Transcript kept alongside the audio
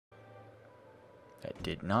That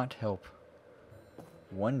did not help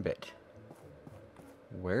one bit.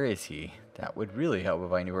 Where is he? That would really help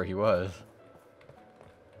if I knew where he was.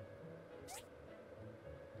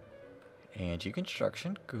 Angie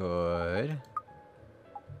construction, good.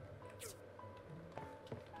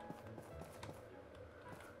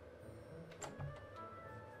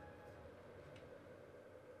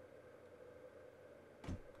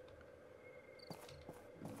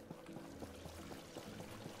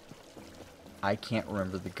 I can't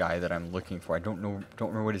remember the guy that I'm looking for. I don't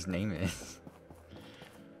remember what his name is.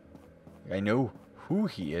 I know who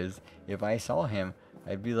he is. If I saw him,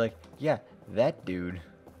 I'd be like, yeah, that dude.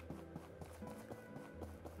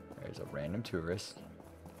 There's a random tourist.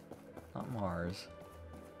 Not Mars.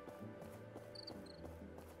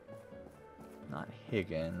 Not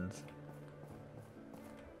Higgins.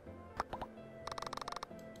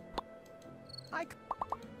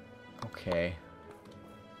 Okay.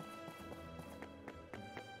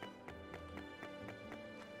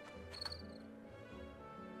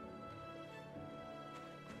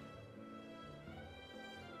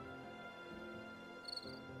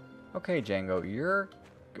 Okay, Django, you're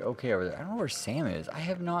okay over there. I don't know where Sam is. I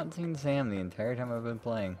have not seen Sam the entire time I've been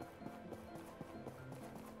playing.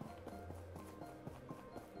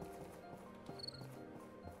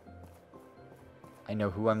 I know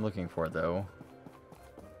who I'm looking for, though.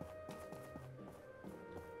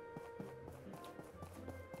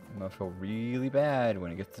 I'm gonna feel really bad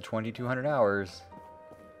when it gets to 2,200 hours.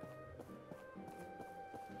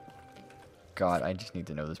 God, I just need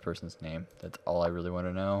to know this person's name. That's all I really want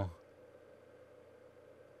to know.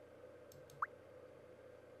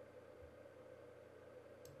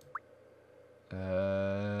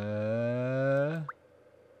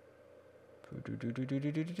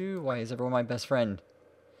 Why is everyone my best friend?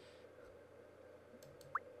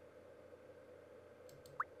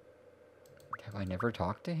 Have I never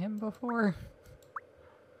talked to him before?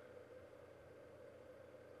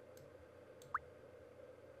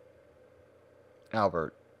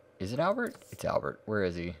 Albert. Is it Albert? It's Albert. Where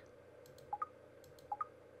is he?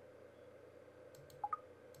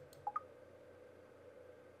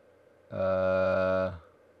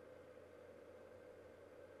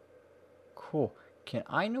 Cool. Can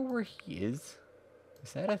I know where he is?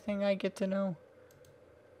 Is that a thing I get to know?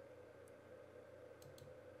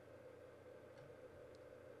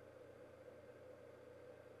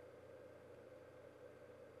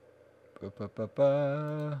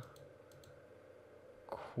 Ba-ba-ba-ba.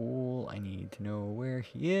 Cool. I need to know where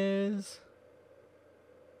he is.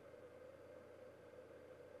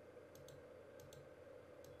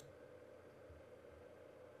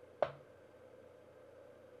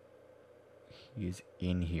 He's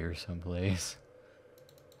in here someplace.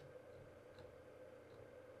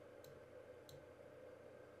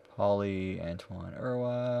 Polly, Antoine,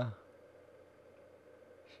 Irwa,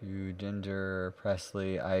 Hugh, Ginger,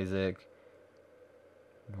 Presley, Isaac,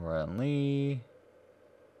 Nora and Lee.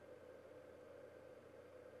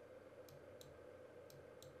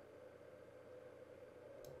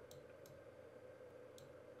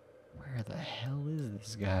 Where the hell is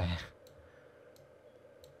this guy?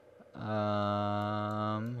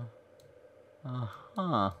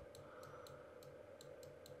 Uh-huh.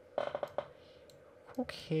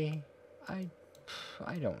 Okay. I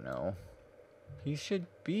don't know. He should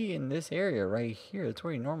be in this area right here. That's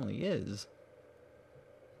where he normally is.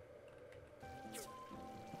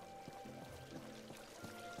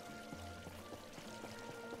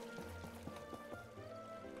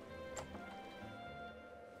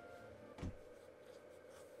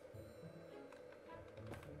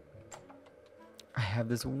 I have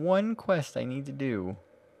this one quest I need to do.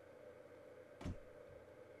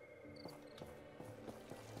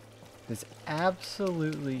 This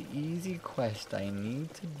absolutely easy quest I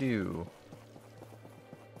need to do.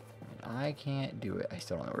 And I can't do it. I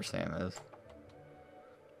still don't know where Sam is.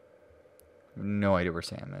 No idea where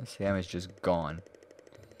Sam is. Sam is just gone.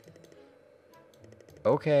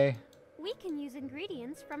 Okay. We can use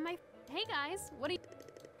ingredients from my... Hey guys, what do you...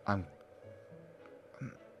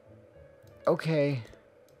 Okay.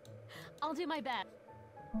 I'll do my best.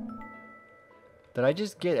 Did I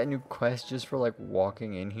just get a new quest just for like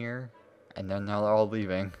walking in here? And then now they're all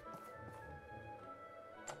leaving.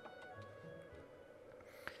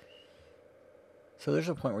 So there's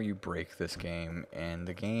a point where you break this game and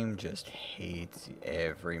the game just hates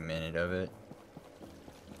every minute of it.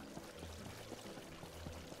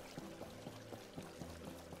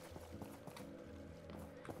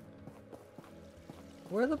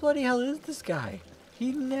 Where the bloody hell is this guy?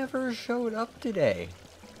 He never showed up today.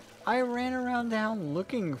 I ran around town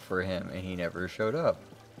looking for him and he never showed up.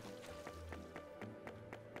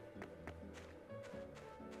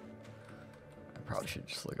 probably should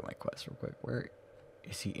just look at my quest real quick. Where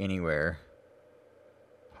is he anywhere?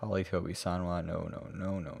 Polytobi Sanwa.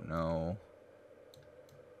 No.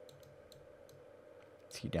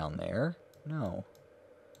 Is he down there? No.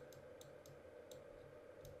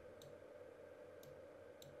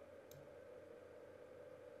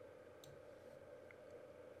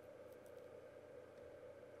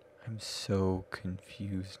 I'm so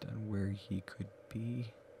confused on where he could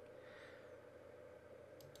be.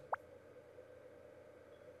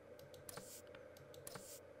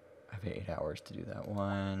 I have 8 hours to do that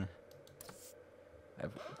one.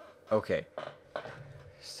 Okay.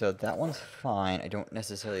 So that one's fine. I don't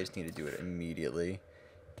necessarily just need to do it immediately.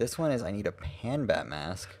 This one is I need a Panbat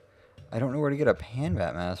mask. I don't know where to get a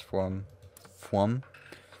Panbat mask from.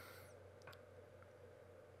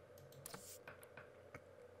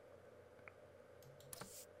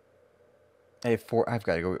 I have 4. I've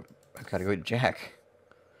got to go get Jack.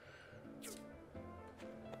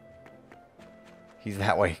 He's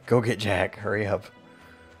that way. Go get Jack. Hurry up.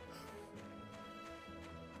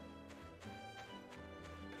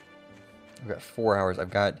 I've got 4 hours.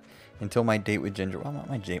 I've got until my date with Ginger. Well, not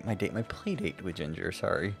my date. My play date with Ginger.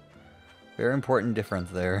 Sorry. Very important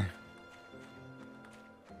difference there.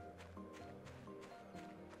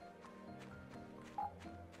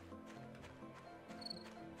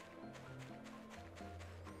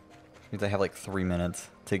 Means I have like 3 minutes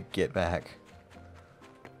to get back.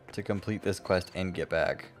 To complete this quest and get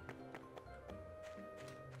back.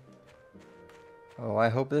 Oh, I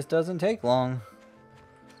hope this doesn't take long.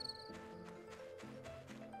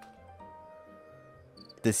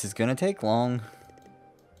 This is gonna take long.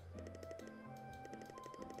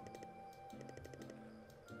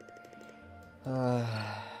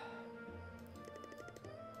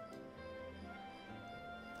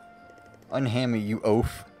 Unhand me, you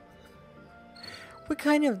oaf. What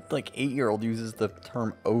kind of, like, 8-year-old uses the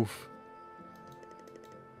term oaf?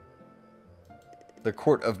 The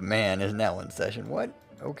court of man is now in session. What?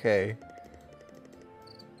 Okay.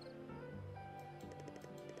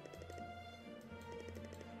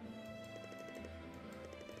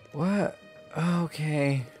 What?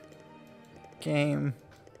 Okay. Game.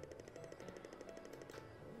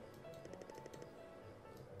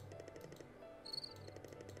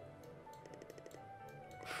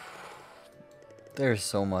 There's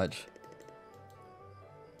so much.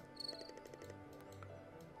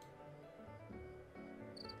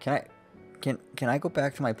 Can I go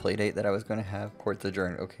back to my playdate that I was going to have? Courts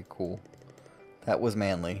adjourned. Okay, cool. That was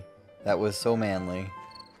manly. That was so manly.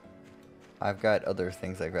 I've got other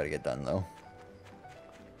things I've got to get done, though.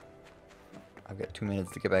 I've got 2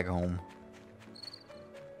 minutes to get back home.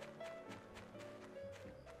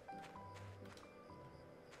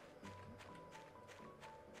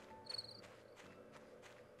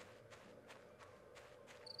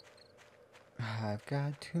 I've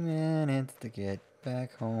got 2 minutes to get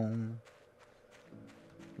back home.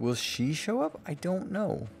 Will she show up? I don't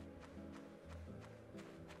know.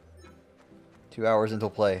 2 hours until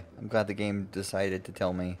play. I'm glad the game decided to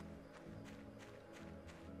tell me.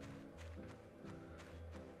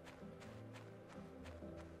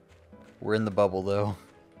 We're in the bubble, though.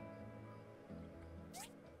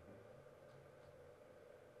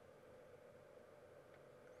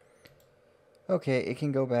 Okay, it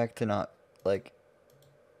can go back to not, like...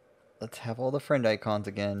 Let's have all the friend icons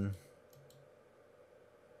again.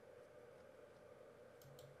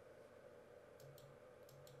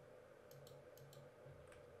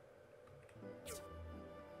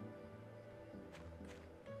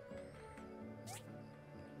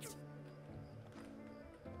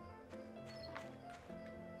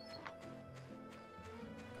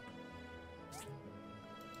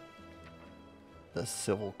 The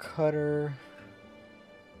civil cutter.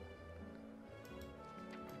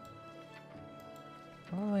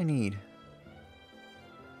 What do I need?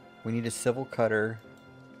 We need a civil cutter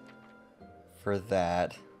for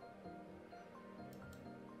that.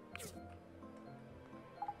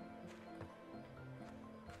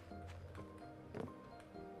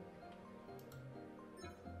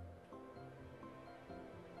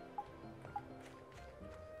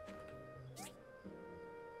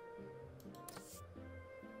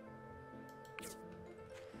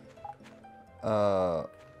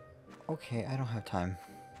 Okay, I don't have time.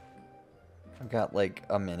 I've got like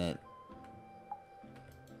a minute.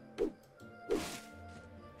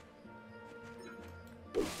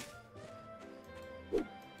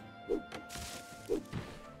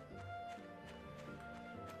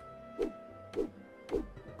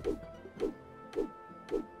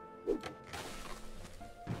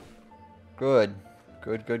 Good.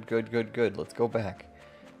 Good. Let's go back.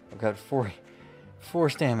 I've got 40 4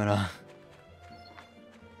 stamina.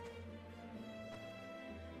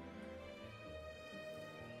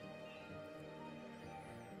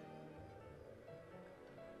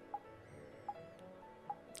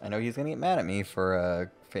 I know he's gonna get mad at me for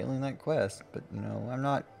failing that quest, but you know,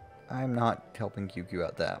 I'm not helping QQ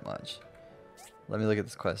out that much. Let me look at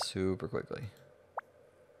this quest super quickly.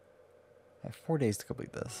 I have 4 days to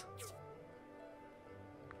complete this.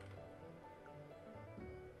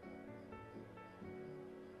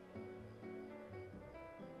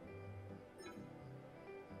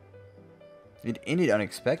 It ended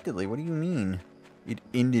unexpectedly. What do you mean? It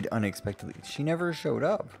ended unexpectedly. She never showed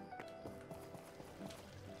up.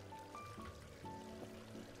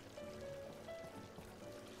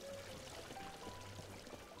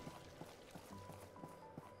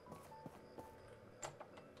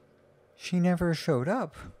 She never showed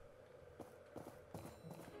up.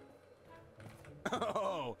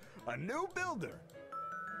 Oh, a new builder.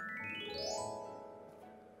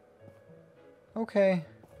 Okay.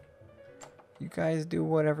 You guys do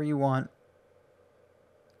whatever you want.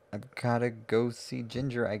 I've gotta go see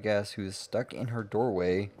Ginger, I guess, who's stuck in her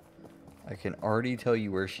doorway. I can already tell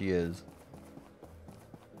you where she is.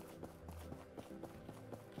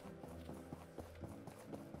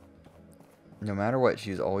 No matter what,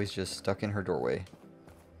 she's always just stuck in her doorway.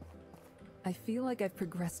 I feel like I've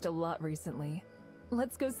progressed a lot recently.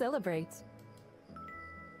 Let's go celebrate.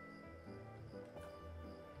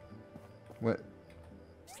 What?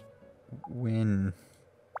 When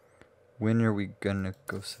are we gonna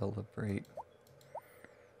go celebrate?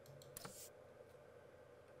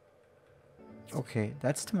 Okay,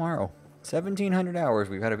 that's tomorrow. 1,700 hours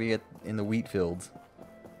we've got to be in the wheat fields.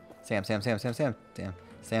 Sam.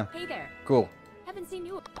 Hey there. Cool. Haven't seen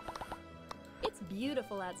you. It's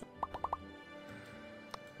beautiful outside.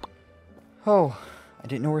 Oh, I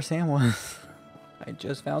didn't know where Sam was. I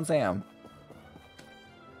just found Sam.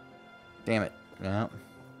 Damn it. Yeah.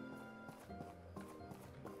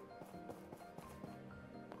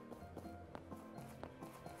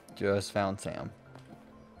 Just found Sam.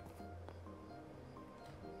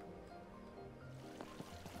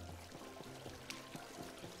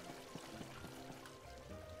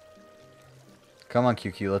 Come on,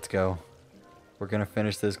 QQ, let's go. We're gonna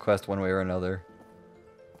finish this quest one way or another.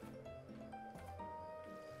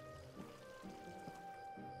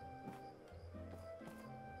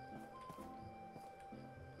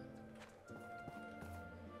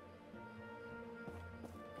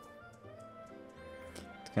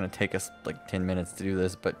 It's gonna take us like 10 minutes to do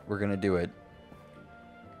this, but we're gonna do it.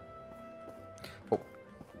 Oh.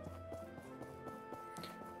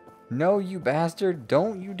 No, you bastard!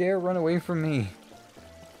 Don't you dare run away from me!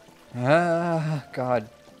 Ah, God.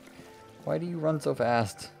 Why do you run so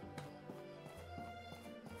fast?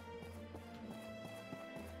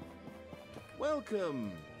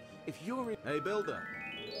 Welcome. If you're in... Hey, builder.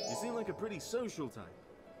 You seem like a pretty social type.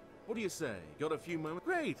 What do you say? Got a few moments?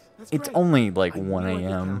 Great. That's It's great. only like I 1 knew I could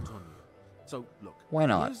a.m. count on you. So, look. Why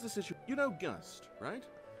not? Here's the situation. You know Gust, right?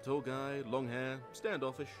 Tall guy, long hair,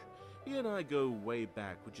 standoffish. He and I go way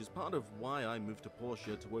back, which is part of why I moved to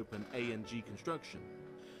Portia to open A&G Construction.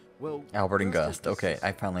 Well, Albert and Gust Gust. is Okay, this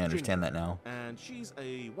I finally understand Ginger, that now. And she's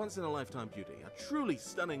a once-in-a-lifetime beauty, a truly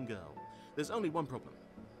stunning girl. There's only one problem.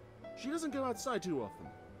 She doesn't go outside too often.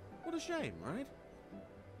 What a shame, right?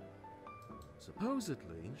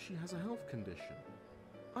 Supposedly, she has a health condition.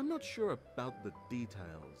 I'm not sure about the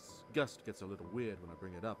details. Gust gets a little weird when I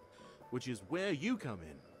bring it up, which is where you come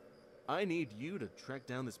in. I need you to track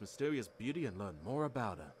down this mysterious beauty and learn more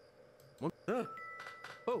about her.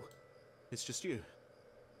 Oh, it's just you.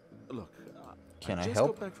 Look, Can I just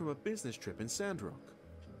help? got back from a business trip in Sandrock.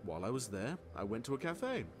 While I was there, I went to a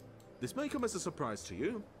cafe. This may come as a surprise to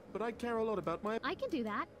you, but I care a lot about my... I can do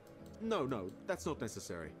that. No, that's not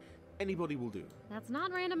necessary. Anybody will do. That's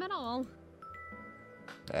not random at all.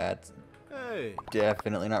 That's Hey,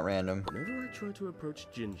 definitely not random. whenever I try to approach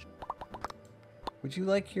Ginger... Would you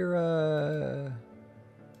like your,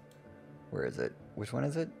 where is it? Which one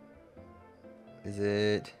is it? Is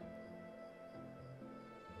it...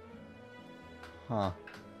 Huh.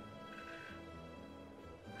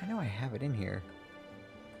 I know I have it in here.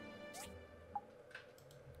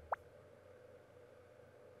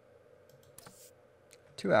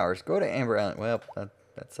 Two hours. Go to Amber Island. Well,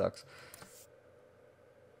 that sucks.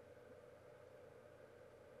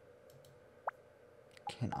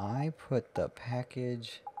 Can I put the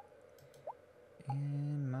package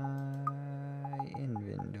in my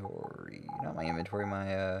inventory? Not my inventory,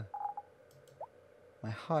 my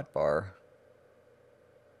hotbar.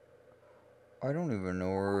 I don't even know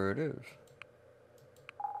where it is.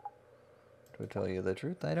 To tell you the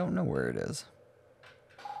truth, I don't know where it is.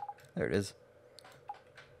 There it is.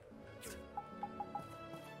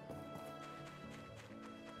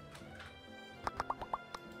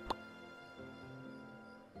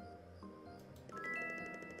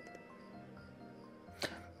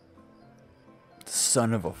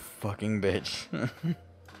 Son of a fucking bitch. I'm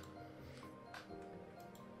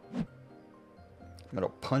gonna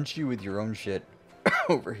punch you with your own shit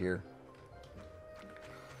over here.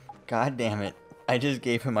 God damn it. I just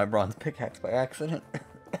gave him my bronze pickaxe by accident.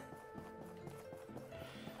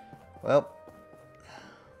 Well.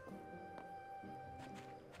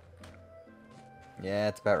 Yeah,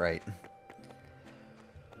 that's about right.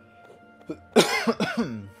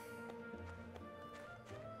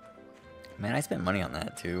 Man, I spent money on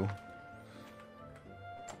that too.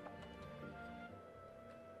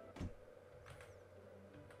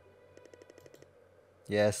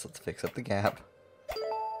 Yes, let's fix up the gap.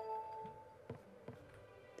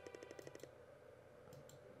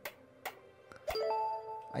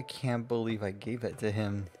 I can't believe I gave it to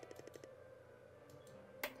him.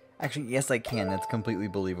 Actually, yes I can. That's completely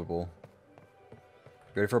believable.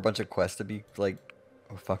 Ready for a bunch of quests to be, like,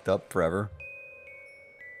 fucked up forever?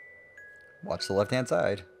 Watch the left-hand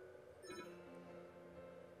side.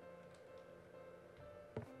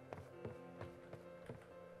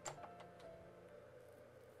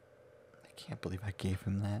 I can't believe I gave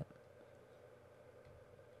him that.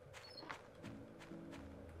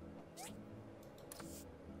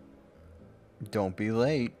 Don't be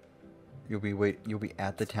late. You'll be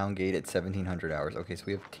at the town gate at 1700 hours. Okay, so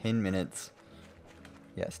we have 10 minutes.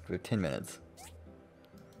 Yes, we have 10 minutes.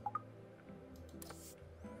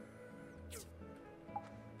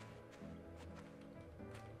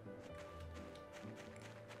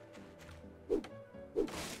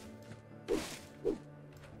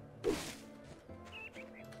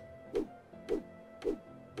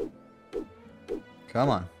 Come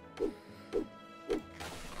on.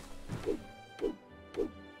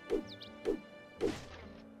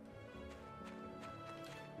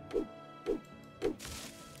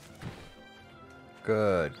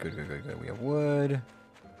 Good, good, good, good, good. We have wood.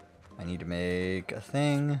 I need to make a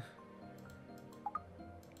thing.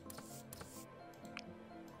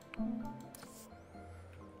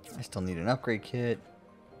 I still need an upgrade kit.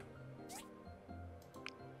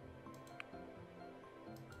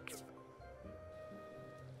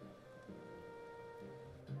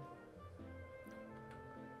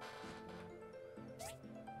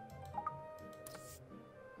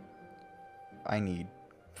 I need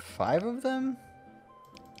 5 of them?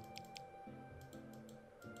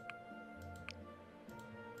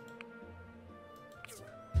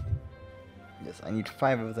 Yes, I need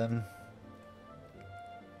 5 of them.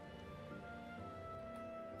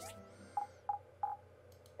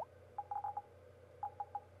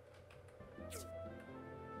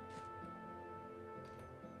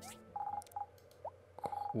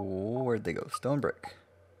 Cool. Where'd they go? Stone brick.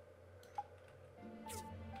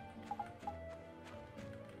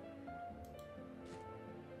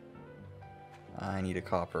 I need a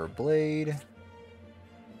copper blade.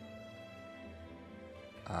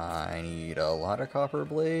 I need a lot of copper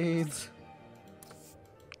blades.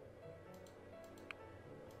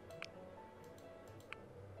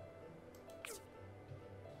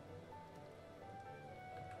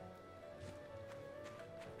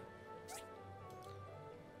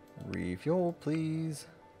 Refuel, please.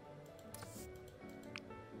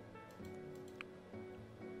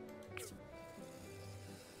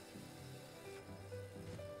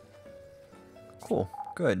 Cool.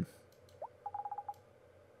 Good.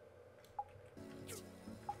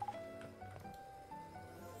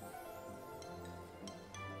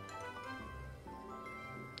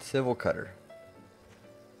 Civil cutter.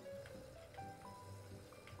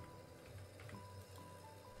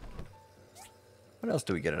 What else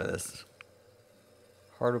do we get out of this?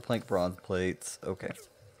 Hardwood plank, bronze plates. Okay.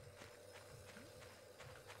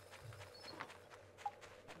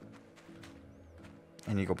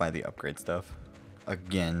 I need to go buy the upgrade stuff.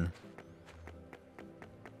 Again.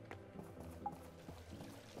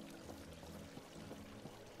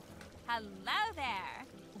 Hello there.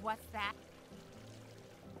 What's that?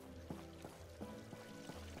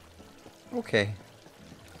 Okay.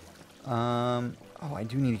 Oh, I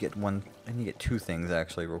do need to get one. I need to get 2 things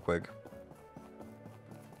actually, real quick.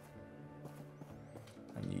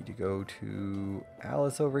 I need to go to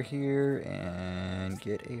Alice over here and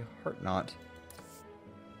get a heart knot.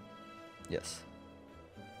 Yes.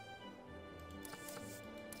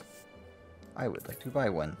 I would like to buy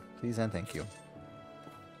one, please and thank you.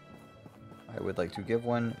 I would like to give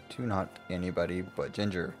one to not anybody but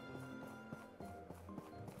Ginger.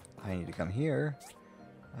 I need to come here.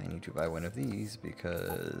 I need to buy one of these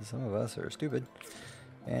because some of us are stupid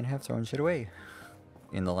and have thrown shit away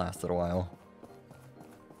in the last little while.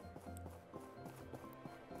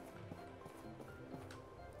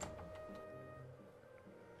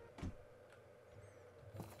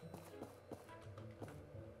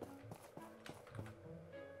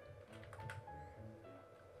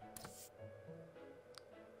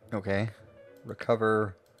 Okay,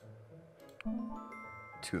 recover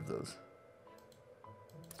 2 of those.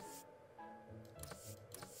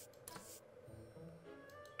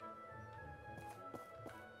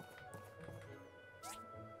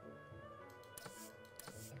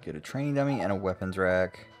 Get a training dummy and a weapons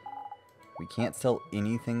rack. We can't sell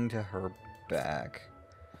anything to her back.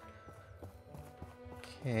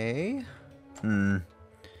 Okay. I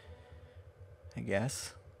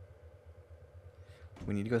guess.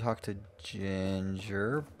 We need to go talk to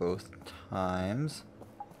Ginger both times.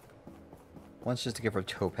 One's just to give her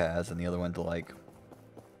topaz and the other one to, like,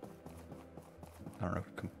 I don't know,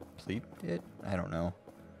 complete it? I don't know.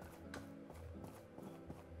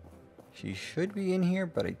 She should be in here,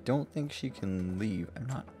 but I don't think she can leave.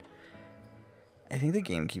 I think the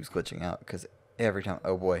game keeps glitching out because every time.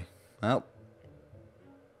 Oh boy. Oh.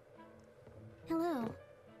 Hello.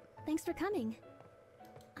 Thanks for coming.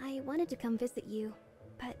 I wanted to come visit you,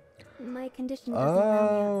 but my condition doesn't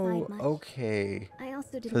allow me outside much. Okay. I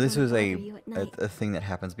also didn't So this want was to bother you at night. a thing that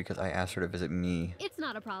happens because I asked her to visit me. It's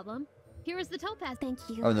not a problem. Here is the topaz. Thank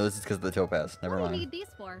you. Oh no, this is because of the topaz. Never mind. What do you need these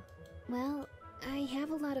for? Well, I have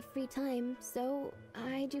a lot of free time, so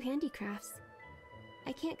I do handicrafts.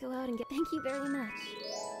 I can't go out and get. Thank you very much.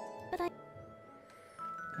 But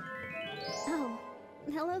Oh,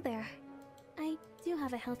 hello there. I do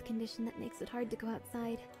have a health condition that makes it hard to go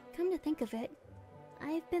outside. Come to think of it,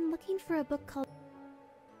 I've been looking for a book called.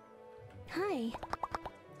 Hi.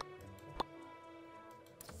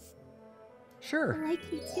 Sure. I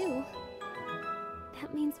like you too.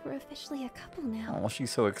 That means we're officially a couple now. Oh,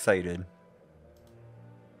 she's so excited.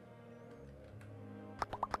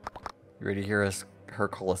 You ready to hear her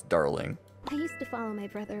call us darling? I used to follow my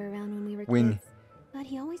brother around when we were When- kids, but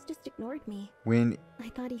he always just ignored me. When I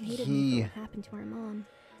thought he hated me for what happened to our mom.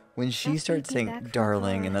 When she That's starts taking saying back from darling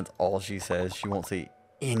Clara. and that's all she says, she won't say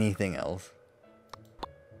anything else.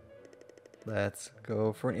 Let's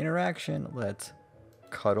go for an interaction. Let's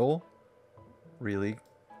cuddle. Really,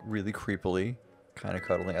 really creepily. Kind of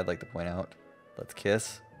cuddling, I'd like to point out. Let's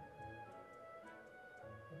kiss.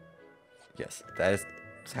 Yes, that is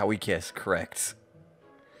how we kiss, correct.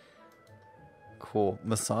 Cool.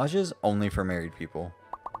 Massages only for married people.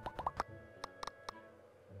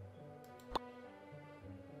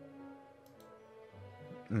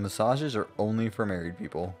 Massages are only for married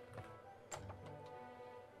people.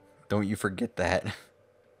 Don't you forget that.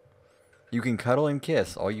 You can cuddle and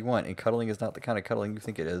kiss all you want, and cuddling is not the kind of cuddling you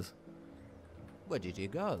think it is. Where did you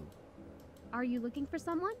go? Are you looking for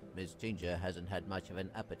someone? Miss Ginger hasn't had much of an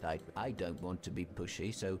appetite. I don't want to be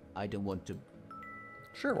pushy, so I don't want to...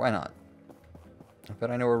 Sure, why not? I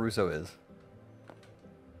bet I know where Russo is.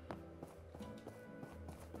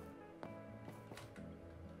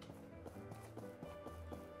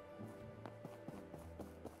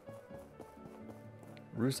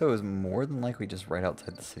 Russo is more than likely just right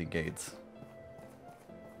outside the city gates.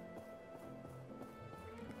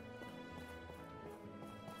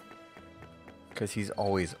 Because he's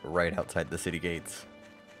always right outside the city gates.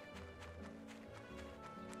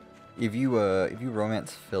 If you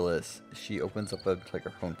romance Phyllis, she opens up like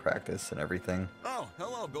her own practice and everything. Oh,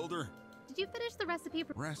 hello, Builder. Did you finish the recipe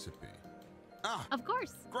for? Recipe. Ah, Of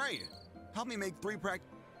course. great. Help me make 3 practice.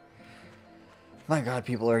 My god,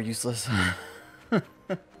 people are useless.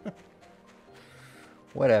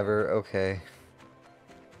 Whatever, okay.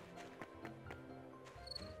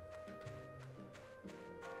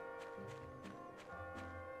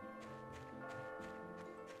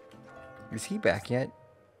 Is he back yet?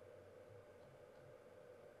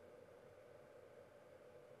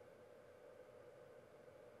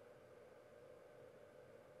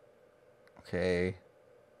 Okay.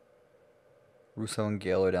 Russo and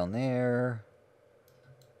Gale are down there.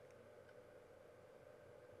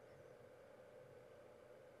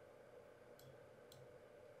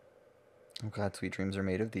 Oh god, sweet dreams are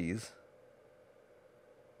made of these.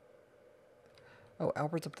 Oh,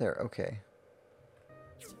 Albert's up there. Okay.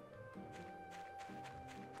 I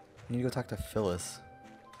need to go talk to Phyllis.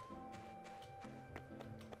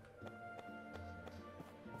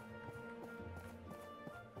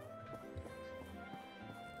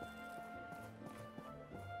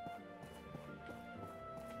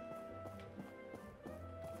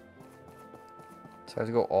 So I have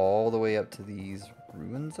to go all the way up to these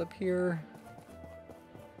ruins up here.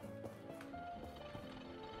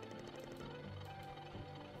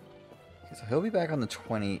 Okay, so he'll be back on the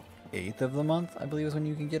 28th of the month, I believe is when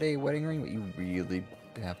you can get a wedding ring, but you really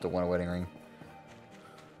have to want a wedding ring.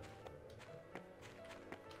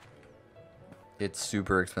 It's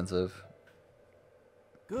super expensive.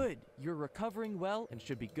 Good. You're recovering well and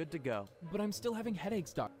should be good to go. But I'm still having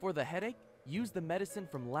headaches, Doc. For the headache, use the medicine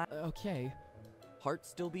from last. Okay. Heart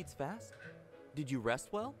still beats fast? Did you rest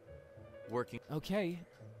well? Working. Okay.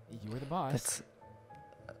 You were the boss.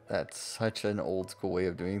 That's such an old school way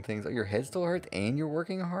of doing things. Oh, your head still hurts and you're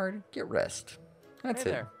working hard? Get rest. That's Hey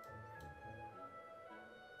it. there.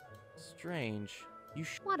 Strange.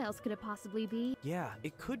 What else could it possibly be? Yeah,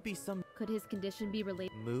 it could be some Could his condition be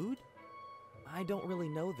related? mood? I don't really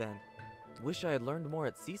know then. Wish I had learned more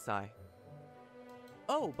at Seaside.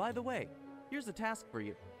 Oh, by the way, here's a task for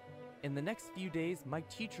you. In the next few days, my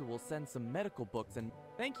teacher will send some medical books and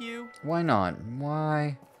thank you. Why not?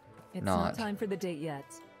 Why It's not? not time for the date yet.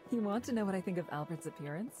 You want to know what I think of Albert's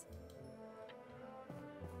appearance?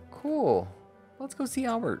 Cool. Let's go see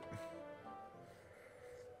Albert.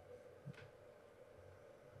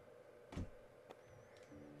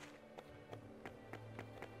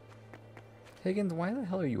 Higgins, why the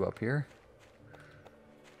hell are you up here?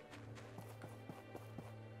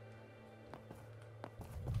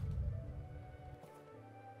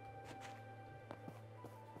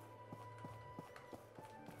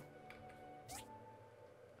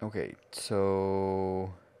 Okay,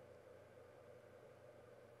 so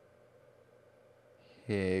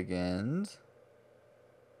Higgins.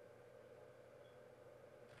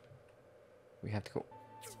 We have to go.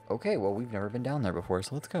 Okay, well, we've never been down there before,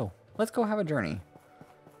 so let's go. Let's go have a journey.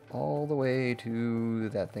 All the way to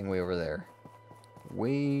that thing way over there.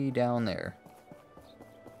 Way down there.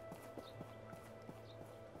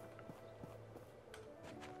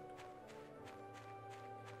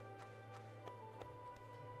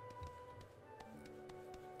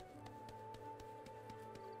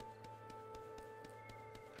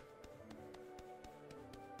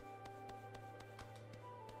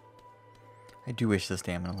 I do wish the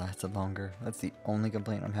stamina lasted longer. That's the only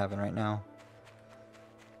complaint I'm having right now.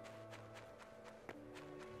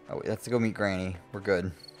 Oh, wait, that's to go meet Granny. We're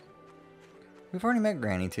good. We've already met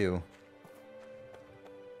Granny, too.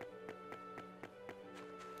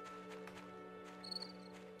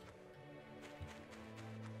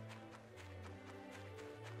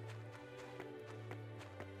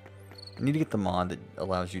 I need to get the mod that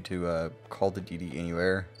allows you to call the DD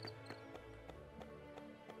anywhere.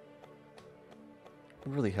 It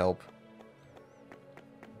would really help.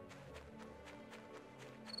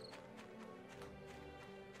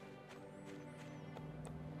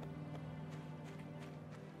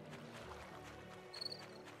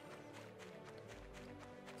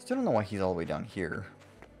 Still don't know why he's all the way down here.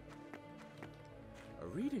 A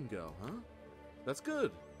reading girl, huh? That's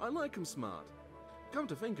good. I like him smart. Come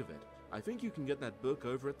to think of it, I think you can get that book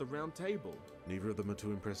over at the round table. Neither of them are too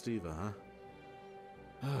impressed either, huh?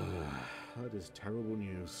 That is terrible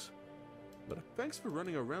news. But thanks for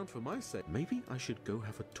running around for my sake. Maybe I should go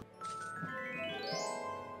have a talk.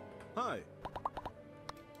 Hi.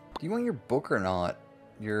 Do you want your book or not?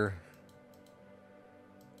 Your...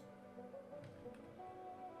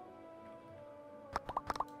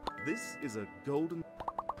 This is a golden...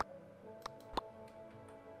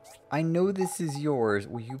 I know this is yours.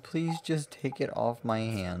 Will you please just take it off my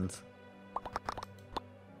hands?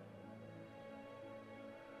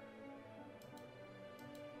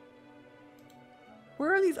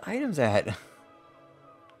 Where are these items at?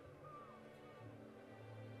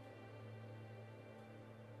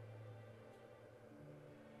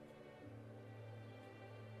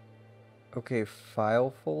 Okay, file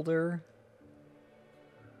folder.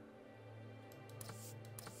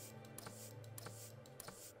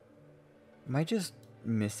 Am I just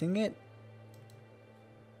missing it?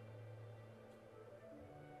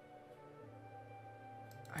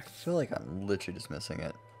 I feel like I'm literally just missing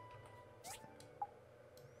it.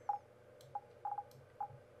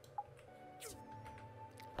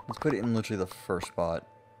 Let's put it in literally the first spot.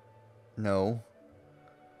 No.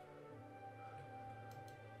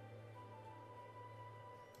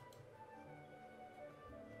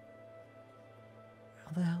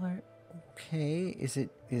 How the hell are... Okay, is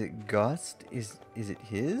it Gust? Is it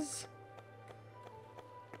his?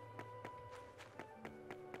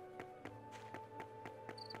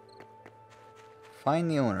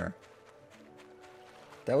 Find the owner.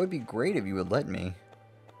 That would be great if you would let me.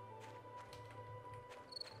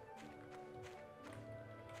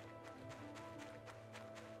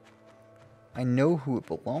 I know who it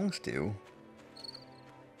belongs to.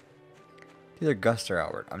 It's either Gust or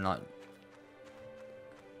Albert. I'm not...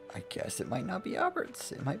 I guess it might not be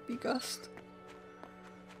Albert's. It might be Gust.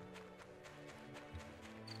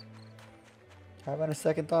 Having a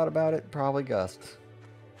second thought about it, probably Gust.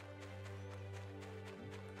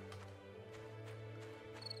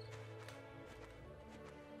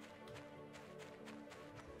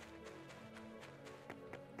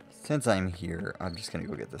 Since I'm here, I'm just gonna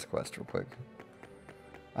go get this quest real quick.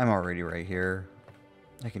 I'm already right here.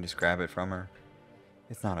 I can just grab it from her.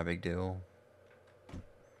 It's not a big deal.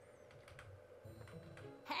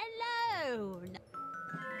 Hello.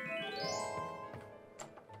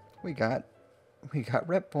 We got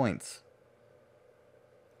rep points.